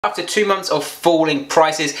After 2 months of falling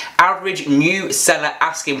prices, average new seller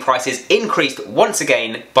asking prices increased once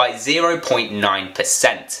again by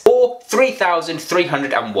 0.9%, or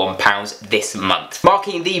 £3,301 this month,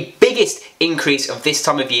 marking the biggest increase of this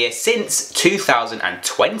time of year since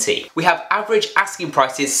 2020. We have average asking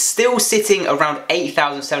prices still sitting around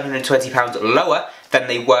 £8,720 lower than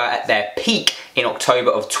they were at their peak in October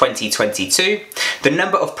of 2022. The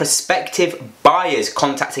number of prospective buyers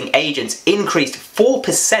contacting agents increased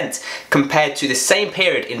 4% compared to the same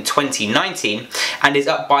period in 2019 and is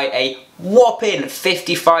up by a whopping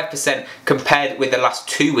 55% compared with the last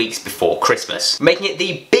 2 weeks before Christmas, making it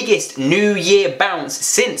the biggest New Year bounce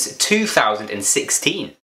since 2016.